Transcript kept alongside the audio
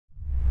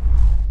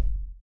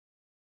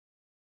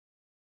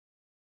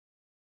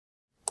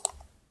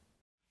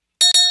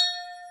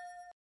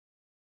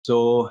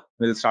So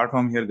we'll start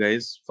from here,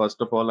 guys.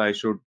 First of all, I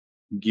should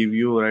give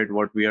you right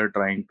what we are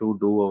trying to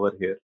do over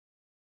here,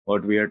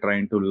 what we are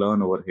trying to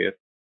learn over here.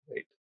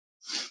 Right.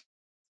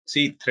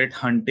 See, threat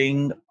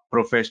hunting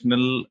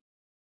professional,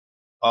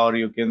 or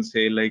you can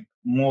say like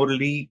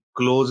morely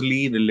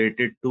closely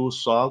related to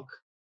SOC,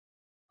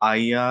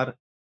 IR,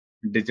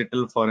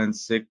 digital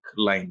forensic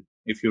line.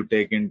 If you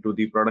take into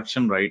the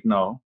production right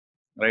now,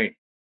 right,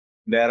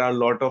 there are a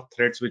lot of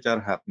threats which are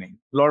happening.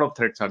 A lot of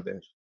threats are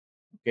there.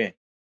 Okay.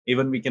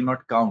 Even we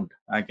cannot count.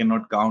 I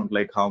cannot count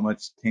like how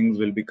much things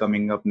will be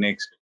coming up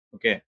next.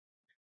 Okay.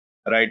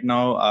 Right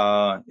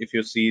now, if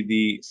you see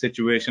the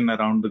situation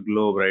around the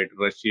globe, right,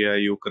 Russia,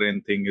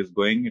 Ukraine thing is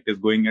going, it is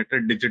going at a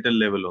digital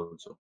level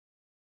also.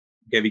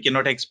 Okay. We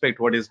cannot expect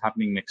what is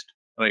happening next.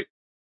 Right.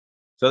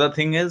 So the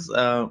thing is,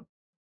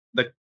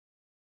 the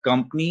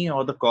company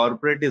or the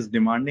corporate is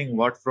demanding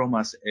what from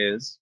us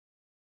is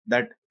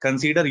that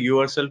consider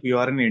yourself, you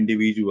are an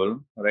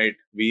individual, right?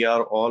 We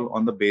are all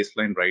on the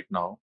baseline right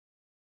now.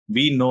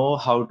 We know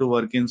how to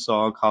work in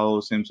SOC, how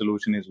SIM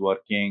solution is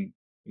working,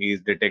 is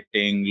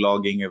detecting,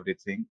 logging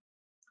everything.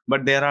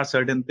 But there are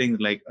certain things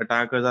like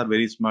attackers are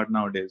very smart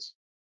nowadays.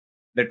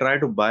 They try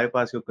to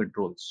bypass your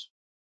controls.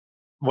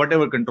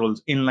 Whatever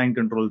controls, inline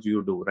controls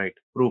you do, right?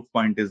 Proof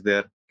point is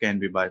there, can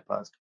be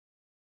bypassed.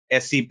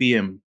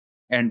 SCPM,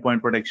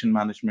 endpoint protection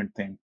management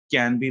thing,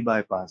 can be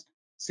bypassed.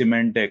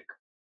 Symantec,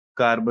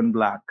 Carbon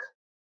Black,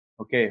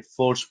 okay,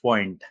 Force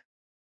Point,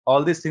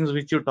 all these things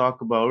which you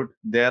talk about,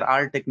 there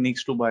are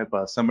techniques to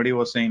bypass. Somebody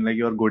was saying like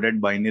you're good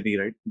at binary,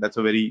 right? That's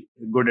a very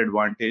good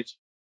advantage.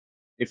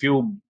 If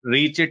you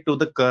reach it to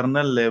the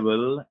kernel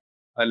level,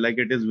 like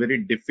it is very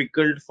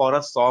difficult for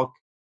a SOC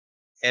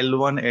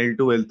L1,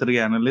 L2,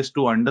 L3 analyst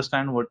to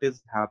understand what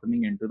is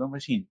happening into the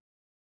machine.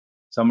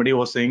 Somebody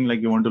was saying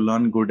like you want to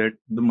learn good at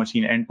the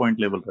machine endpoint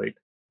level, right?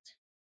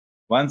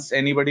 Once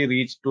anybody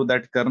reach to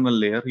that kernel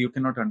layer, you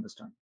cannot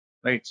understand,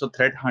 right? So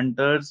threat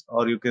hunters,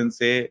 or you can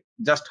say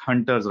just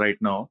hunters right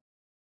now,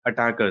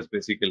 attackers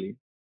basically,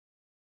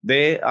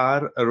 they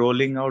are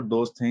rolling out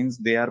those things.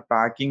 They are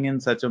packing in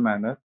such a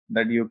manner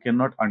that you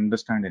cannot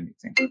understand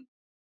anything,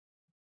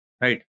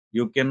 right?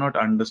 You cannot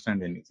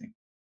understand anything.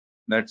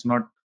 That's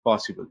not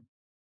possible.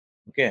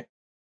 Okay.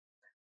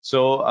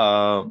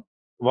 So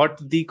what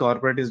the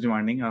corporate is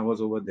demanding, I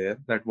was over there,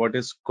 that what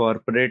is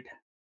corporate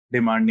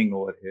demanding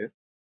over here?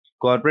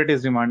 Corporate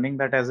is demanding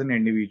that as an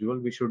individual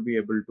we should be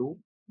able to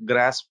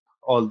grasp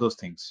all those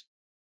things.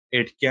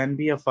 It can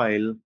be a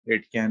file,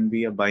 it can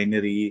be a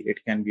binary,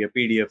 it can be a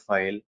PDF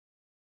file.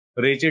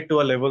 Reach it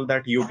to a level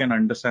that you can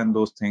understand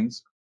those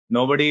things.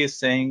 Nobody is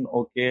saying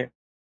okay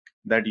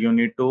that you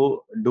need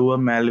to do a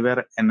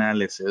malware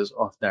analysis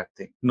of that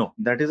thing. No,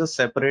 that is a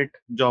separate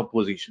job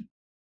position.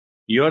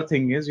 Your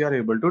thing is you are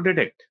able to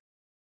detect,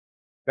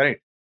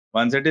 correct?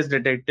 Once it is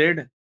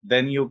detected,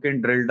 then you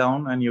can drill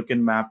down and you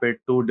can map it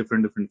to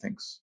different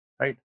things,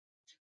 right?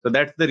 So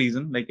that's the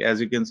reason, like as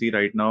you can see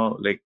right now,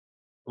 like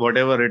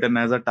whatever written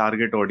as a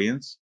target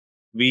audience,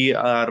 we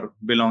are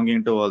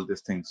belonging to all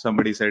these things.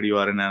 Somebody said you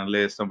are an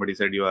analyst, somebody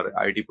said you are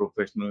IT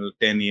professional,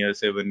 10 years,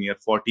 7 year,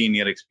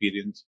 14-year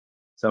experience.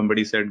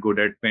 Somebody said good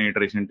at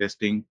penetration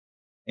testing,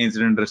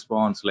 incident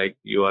response, like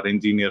you are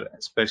engineer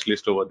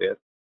specialist over there.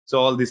 So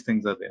all these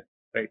things are there,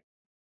 right?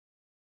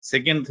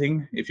 Second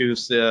thing, if you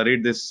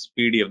read this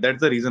PDF,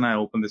 that's the reason I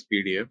opened this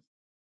PDF.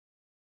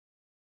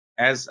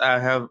 As I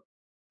have,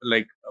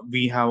 like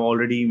we have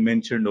already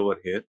mentioned over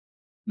here,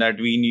 that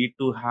we need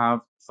to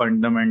have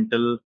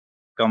fundamental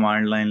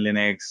command line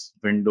Linux,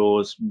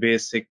 Windows,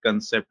 basic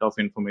concept of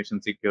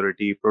information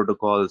security,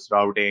 protocols,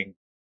 routing,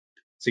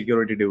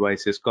 security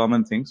devices,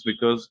 common things,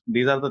 because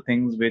these are the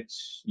things which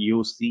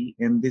you see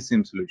in the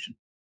SIM solution.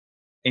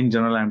 In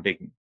general, I'm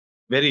taking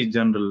very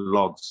general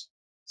logs.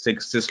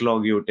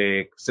 Syslog you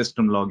take,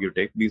 system log you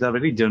take. These are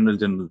very general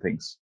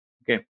things.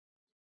 Okay.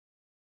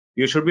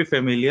 You should be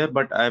familiar,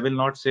 but I will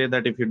not say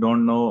that if you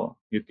don't know,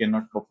 you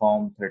cannot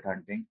perform threat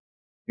hunting.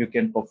 You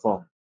can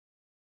perform,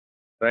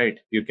 right?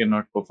 You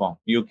cannot perform.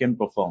 You can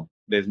perform.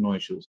 There's no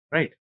issues,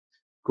 right?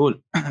 Cool.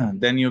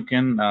 Then you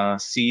can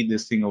see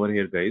this thing over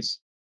here, guys.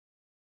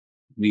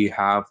 We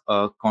have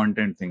a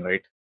content thing,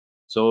 right?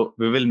 So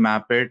we will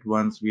map it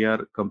once we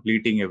are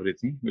completing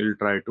everything. We'll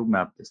try to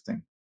map this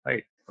thing,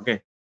 right?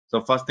 Okay.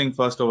 So first thing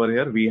first over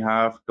here, we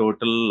have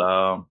total,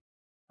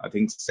 I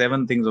think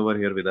 7 things over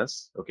here with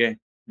us. Okay.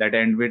 That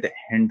end with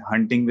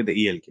hunting with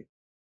the ELK.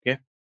 Okay.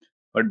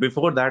 But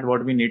before that,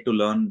 what we need to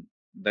learn,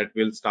 that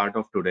will start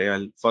off today.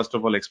 I'll first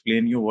of all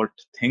explain you what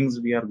things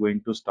we are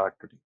going to start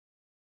today.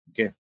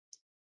 Okay.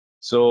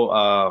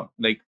 So,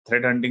 like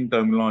threat hunting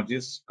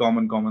terminologies,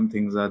 common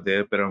things are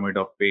there: pyramid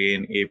of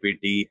pain,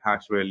 APT,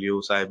 hash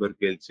value, cyber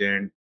kill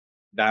chain,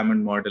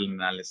 diamond model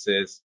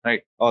analysis,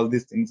 right? All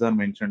these things are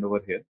mentioned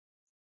over here.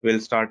 We'll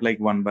start like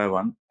one by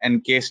one,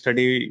 and case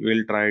study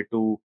we'll try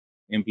to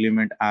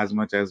implement as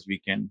much as we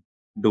can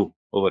do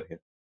over here.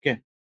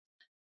 Okay.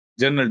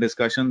 General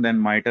discussion, then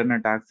MITRE and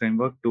attack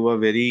framework to a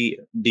very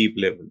deep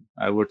level.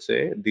 I would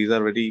say these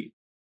are very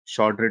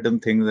short written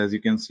things, as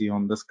you can see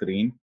on the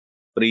screen.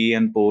 pre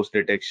and post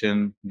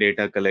detection,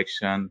 data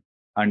collection,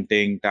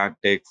 hunting,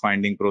 tactic,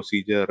 finding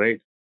procedure,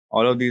 right?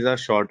 All of these are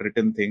short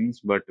written things,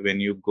 but when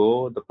you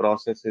go, the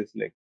process is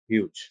like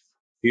huge,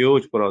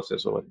 huge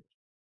process over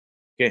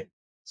here. Okay.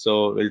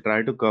 So we'll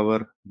try to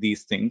cover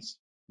these things,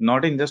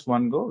 not in just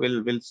one go.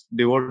 We'll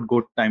devote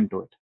good time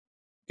to it.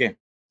 Okay.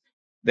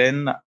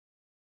 Then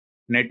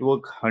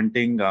network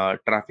hunting,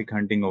 traffic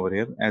hunting over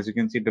here. As you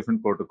can see,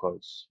 different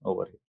protocols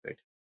over here, right?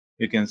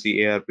 You can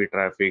see ARP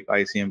traffic,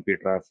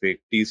 ICMP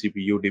traffic,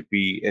 TCP,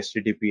 UDP,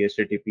 HTTP,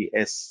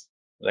 HTTPS,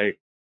 right?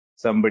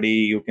 Somebody,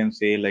 you can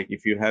say, like,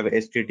 if you have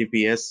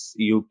HTTPS,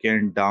 you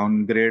can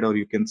downgrade or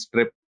you can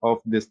strip off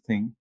this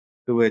thing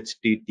to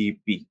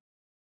HTTP.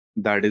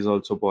 That is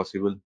also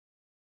possible.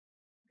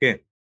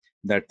 Okay,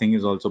 that thing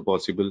is also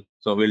possible.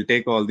 So we'll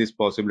take all this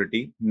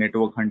possibility,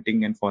 network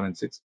hunting and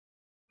forensics.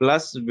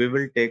 Plus, we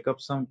will take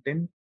up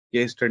something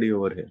case study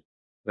over here,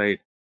 right?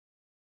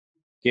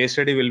 Case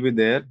study will be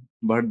there,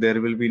 but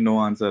there will be no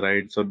answer,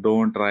 right? So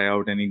don't try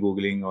out any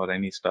Googling or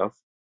any stuff.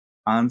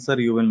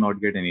 Answer you will not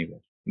get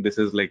anywhere. This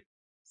is like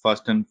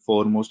first and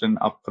foremost an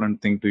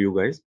upfront thing to you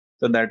guys.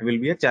 So that will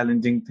be a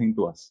challenging thing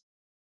to us.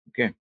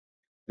 Okay,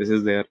 this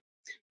is there.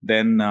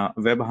 Then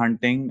web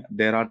hunting,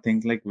 there are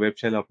things like web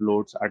shell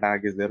uploads,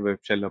 attack is there, web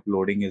shell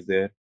uploading is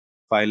there,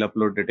 file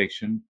upload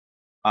detection,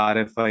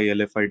 RFI,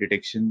 LFI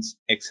detections,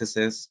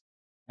 XSS,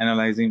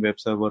 analyzing web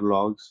server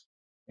logs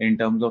in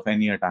terms of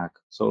any attack.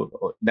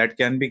 So that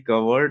can be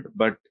covered,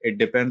 but it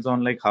depends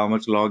on like how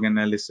much log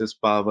analysis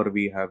power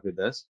we have with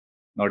us.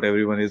 Not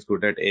everyone is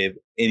good at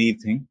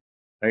anything,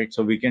 right?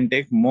 So we can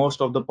take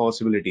most of the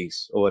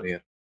possibilities over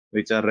here,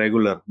 which are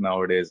regular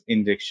nowadays.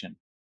 Injection,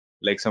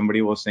 like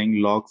somebody was saying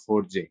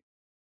log4j.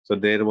 So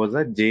there was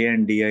a J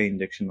and DI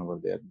injection over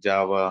there,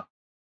 Java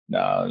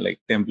like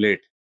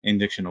template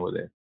injection over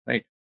there,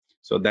 right?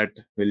 So that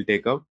will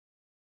take up.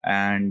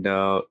 And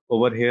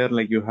over here,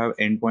 like you have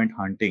endpoint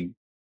hunting.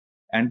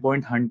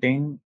 Endpoint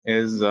hunting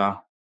is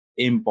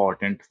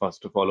important,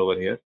 first of all, over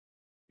here.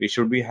 We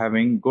should be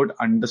having good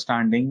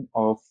understanding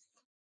of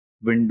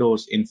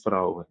Windows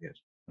infra over here,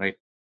 right?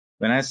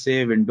 When I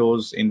say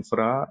Windows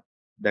infra,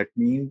 that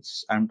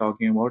means I'm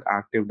talking about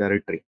Active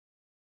Directory.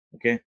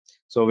 Okay,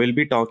 so we'll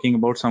be talking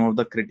about some of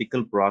the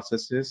critical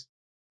processes,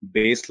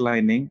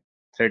 baselining,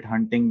 threat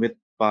hunting with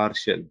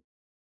PowerShell.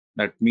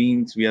 That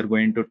means we are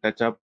going to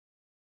touch up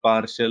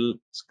PowerShell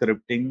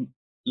scripting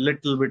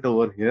little bit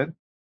over here,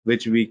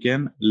 which we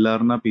can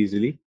learn up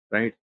easily,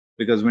 right?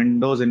 Because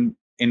Windows in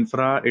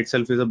infra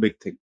itself is a big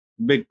thing,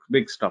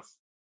 big stuff.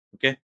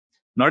 Okay,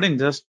 not in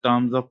just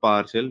terms of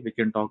PowerShell, we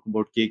can talk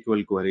about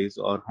KQL queries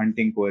or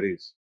hunting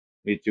queries,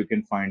 which you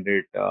can find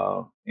it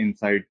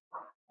inside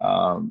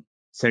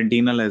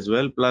Sentinel as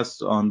well,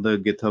 plus on the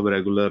GitHub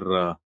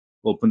regular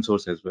open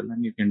source as well,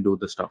 and you can do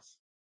the stuff.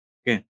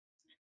 Okay,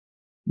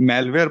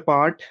 malware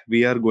part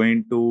we are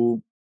going to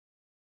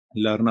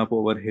learn up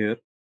over here.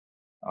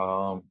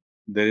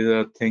 There is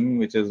a thing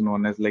which is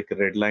known as like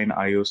Redline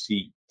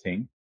IOC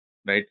thing,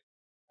 right?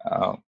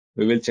 Uh,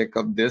 we will check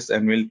up this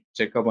and we'll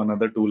check up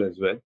another tool as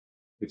well,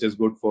 which is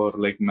good for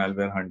like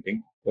malware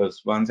hunting.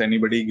 Because once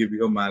anybody give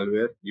you a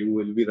malware, you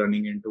will be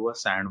running into a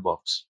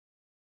sandbox.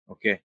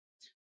 Okay,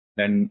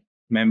 then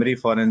memory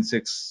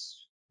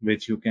forensics,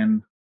 which you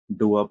can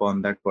do up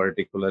on that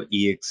particular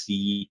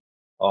exe,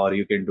 or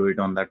you can do it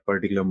on that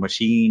particular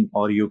machine,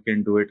 or you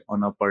can do it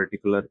on a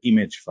particular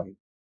image file,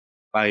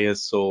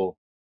 ISO,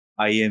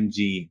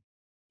 IMG,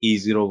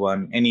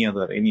 E01, any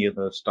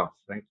other stuff,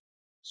 right?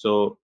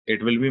 So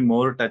it will be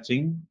more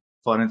touching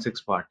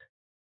forensics part,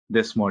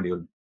 this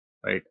module,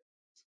 right?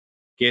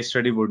 Case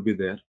study would be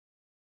there,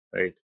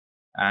 right?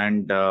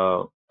 And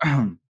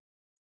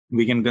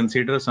we can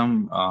consider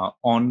some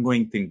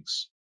ongoing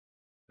things,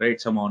 right?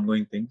 Some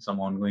ongoing things, some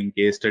ongoing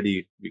case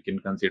study we can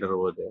consider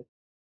over there.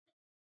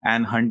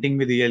 And hunting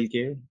with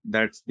ELK,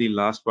 that's the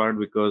last part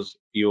because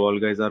you all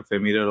guys are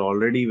familiar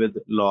already with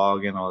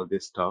log and all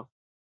this stuff.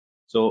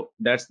 So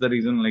that's the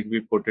reason like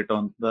we put it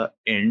on the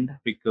end,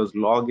 because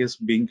log is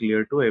being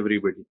clear to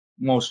everybody.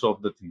 Most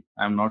of the thing.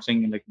 I'm not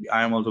saying like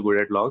I am also good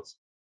at logs,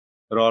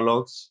 raw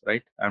logs,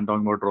 right? I'm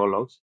talking about raw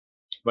logs.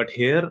 But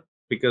here,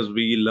 because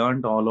we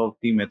learned all of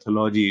the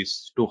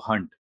methodologies to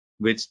hunt,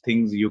 which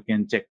things you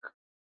can check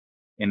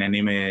in an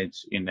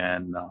image, in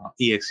an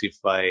exe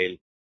file,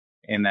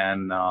 in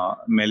an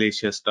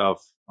malicious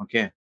stuff.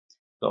 Okay,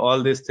 so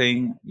all this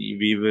thing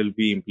we will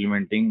be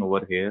implementing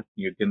over here.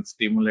 You can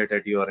stimulate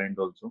at your end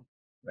also,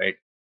 right?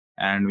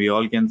 And we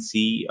all can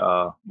see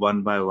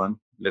one by one.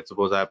 Let's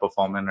suppose I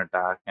perform an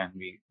attack and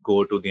we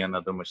go to the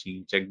another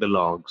machine, check the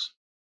logs,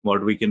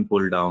 what we can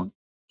pull down.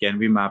 Can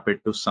we map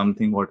it to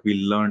something what we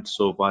learned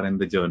so far in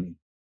the journey?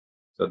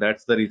 So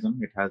that's the reason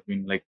it has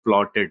been like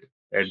plotted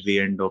at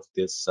the end of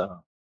this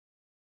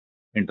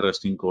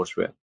interesting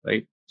courseware,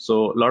 right?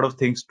 So a lot of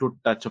things to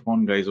touch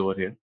upon, guys, over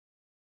here,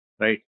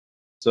 right?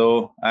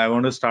 So I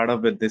want to start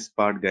off with this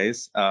part,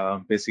 guys.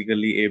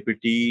 Basically,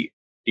 APT,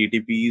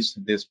 TTPs,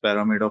 this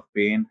pyramid of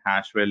pain,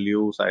 hash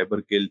value,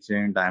 cyber kill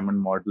chain, diamond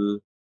model,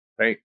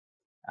 right?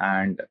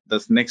 And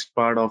this next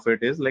part of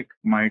it is like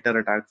MITRE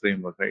ATT&CK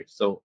framework, right?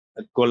 So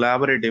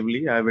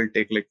collaboratively, I will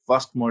take like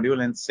first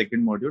module and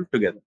second module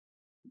together,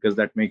 because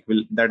that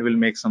will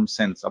make some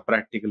sense, a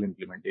practical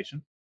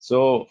implementation.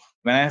 So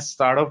when I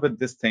start off with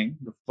this thing,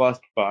 the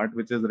first part,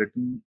 which is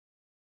written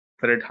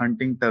threat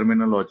hunting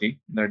terminology,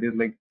 that is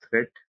like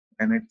threat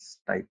and its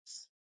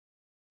types,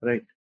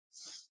 right?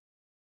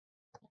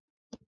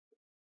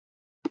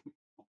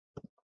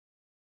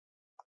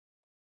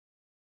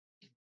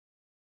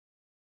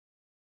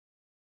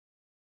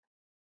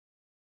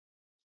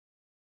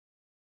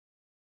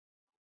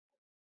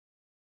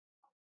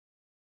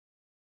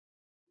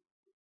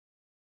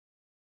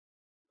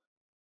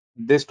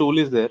 This tool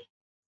is there,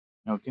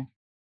 okay,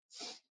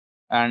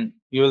 and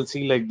you will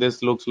see like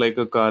this looks like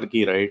a car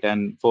key, right?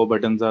 And four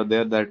buttons are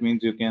there. That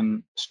means you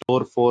can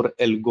store four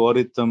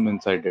algorithm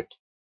inside it,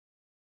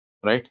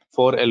 right?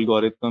 Four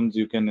algorithms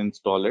you can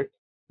install it.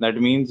 That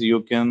means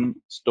you can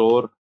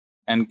store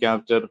and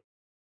capture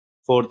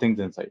four things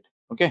inside.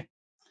 Okay.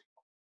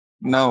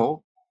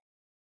 Now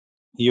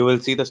you will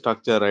see the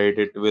structure, right?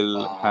 It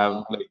will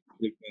have like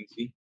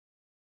frequency,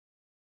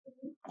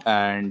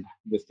 and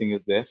this thing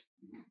is there,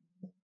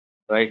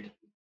 right?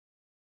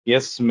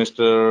 Yes,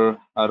 Mr.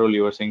 Arul,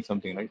 you were saying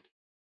something, right?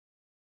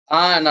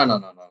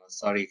 No.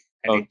 Sorry,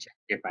 I Okay. didn't check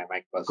if my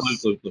mic Cool,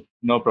 was. cool, cool.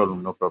 No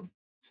problem, no problem.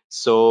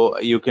 So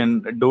you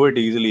can do it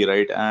easily,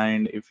 right?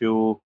 And if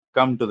you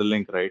come to the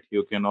link, right,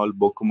 you can all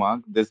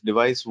bookmark. This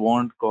device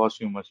won't cost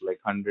you much, like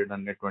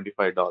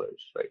 $125,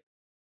 right?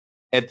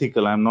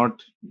 Ethical. I'm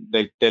not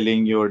like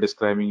telling you or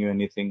describing you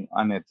anything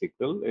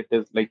unethical. It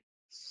is like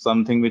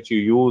something which you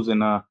use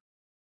in a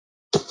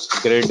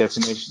great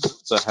definition.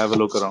 So have a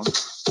look around.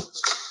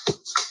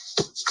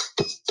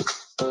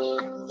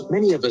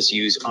 Many of us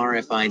use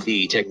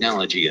RFID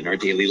technology in our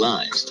daily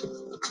lives.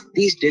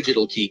 These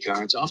digital key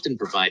cards often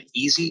provide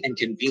easy and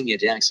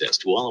convenient access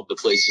to all of the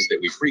places that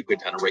we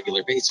frequent on a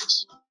regular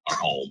basis: our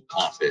home,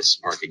 office,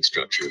 parking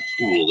structure,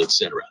 pool,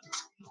 etc.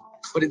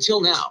 But until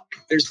now,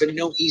 there's been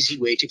no easy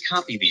way to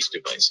copy these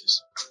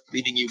devices,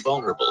 leaving you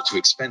vulnerable to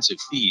expensive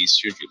fees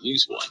should you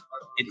lose one,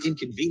 and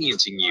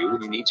inconveniencing you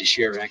when you need to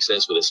share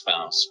access with a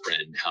spouse,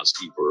 friend,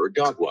 housekeeper, or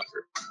dog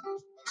walker.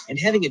 And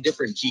having a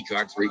different key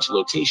card for each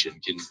location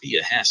can be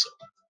a hassle.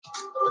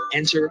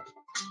 Enter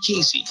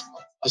Keezy,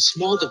 a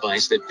small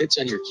device that fits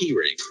on your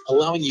keyring,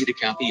 allowing you to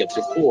copy up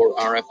to 4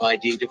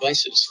 RFID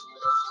devices.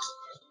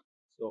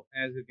 So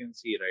as you can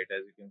see, right,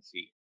 as you can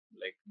see,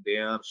 like they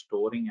are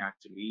storing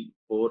actually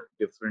four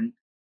different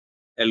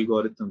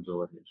algorithms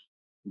over here.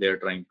 They are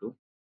trying to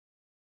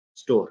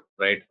store,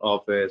 right?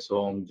 Office,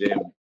 home, gym,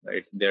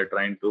 right? They're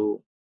trying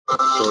to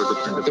store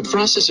different. The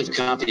process of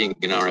copying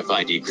an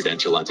RFID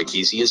credential onto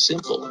Keezy is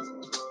simple.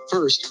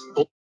 First,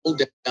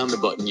 hold down the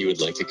button you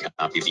would like to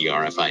copy the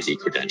RFID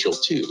credential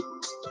to.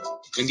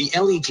 When the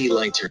LED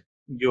light turns,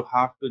 You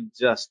have to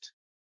just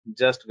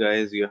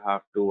guys, you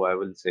have to, I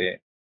will say,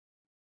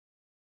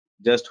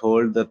 just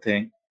hold the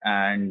thing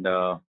and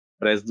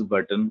press the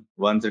button.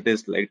 Once it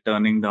is like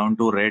turning down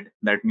to red,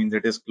 that means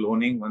it is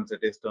cloning. Once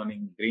it is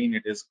turning green,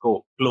 it is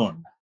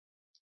cloned,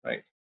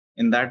 right?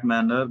 In that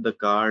manner, the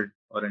card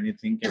or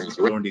anything can be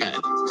cloned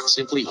easily.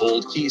 simply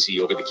hold Keezy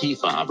over the key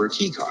fob or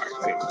key card.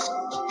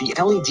 The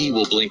LED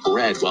will blink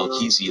red while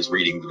Keezy is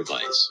reading the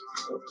device.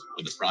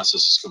 When the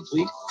process is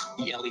complete,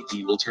 the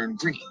LED will turn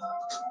green.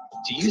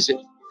 To use it,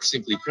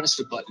 simply press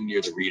the button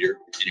near the reader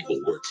and it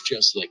will work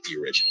just like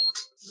the original.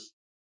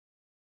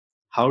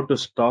 How to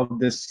stop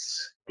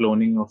this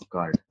cloning of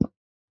card?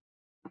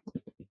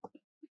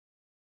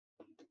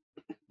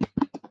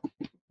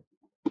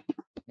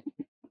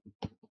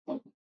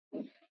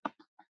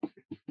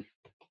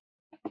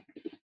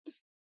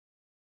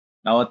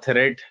 Now, a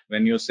threat,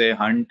 when you say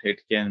hunt,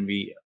 it can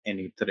be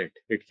any threat.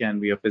 It can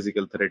be a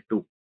physical threat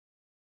too.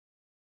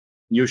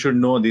 You should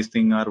know these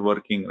things are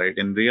working, right?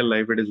 In real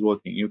life, it is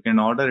working. You can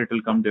order, it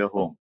will come to your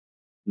home.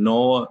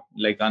 No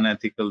like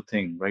unethical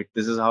thing, right?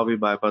 This is how we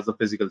bypass the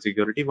physical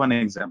security. One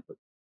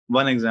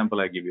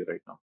example I give you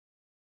right now.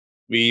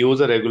 We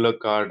use a regular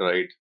card,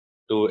 right,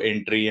 to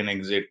entry and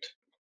exit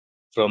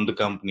from the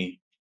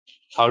company.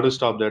 How to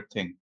stop that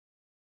thing?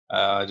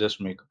 Just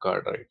make a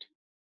card, right?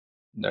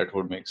 That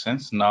would make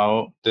sense.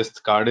 Now this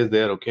card is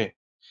there, okay.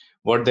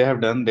 What they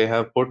have done, they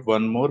have put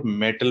one more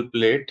metal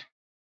plate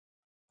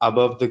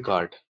above the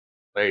card,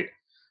 right?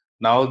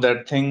 Now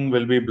that thing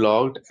will be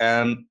blocked,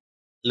 and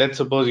let's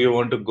suppose you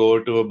want to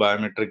go to a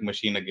biometric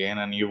machine again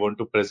and you want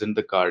to present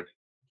the card,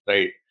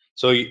 right?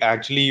 So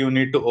actually you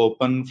need to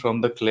open from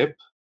the clip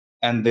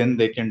and then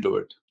they can do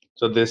it.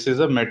 So this is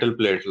a metal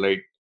plate,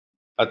 like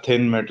a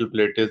thin metal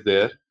plate is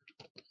there.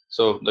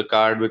 So the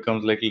card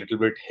becomes like a little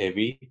bit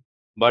heavy,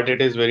 but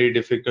it is very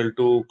difficult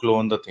to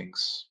clone the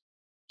things.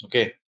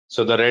 Okay.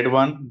 So the red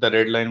one, the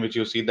red line which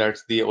you see,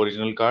 that's the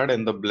original card,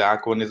 and the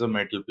black one is a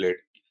metal plate.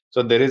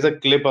 So there is a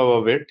clip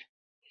above it.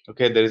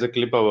 Okay, there is a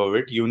clip above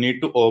it. You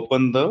need to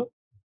open the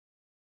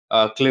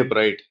clip,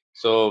 right?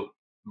 So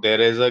there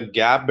is a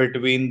gap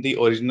between the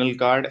original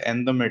card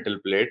and the metal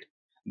plate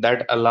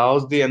that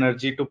allows the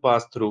energy to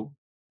pass through.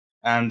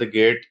 and the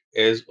gate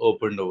is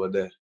opened over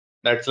there.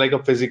 That's like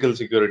a physical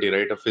security,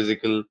 right? A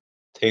physical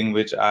thing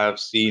which I have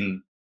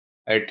seen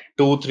at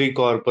two, three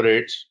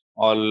corporates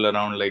all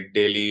around like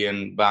Delhi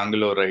and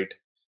Bangalore, right?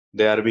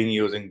 They are being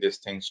using these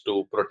things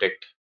to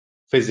protect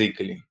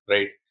physically,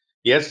 right?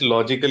 Yes,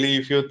 logically,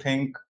 if you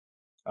think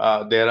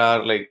there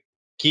are like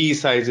key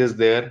sizes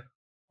there,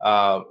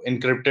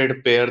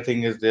 encrypted pair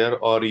thing is there,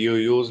 or you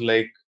use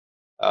like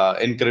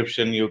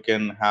encryption, you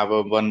can have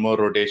a one more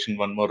rotation,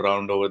 one more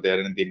round over there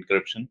in the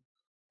encryption,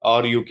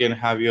 or you can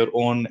have your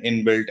own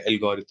inbuilt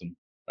algorithm,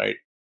 right?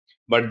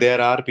 But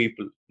there are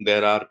people,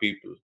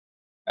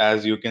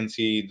 as you can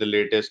see the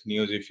latest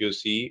news. If you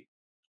see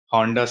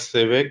Honda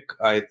Civic,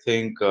 I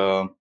think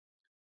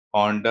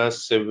Honda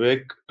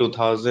Civic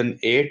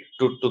 2008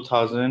 to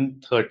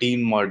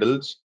 2013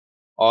 models,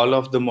 all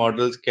of the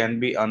models can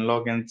be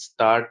unlocked and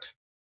start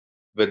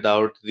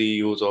without the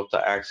use of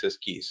the access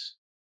keys.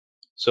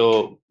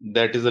 So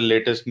that is the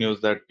latest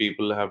news that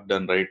people have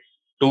done, right?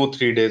 2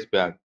 3 days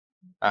back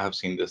I have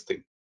seen this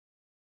thing.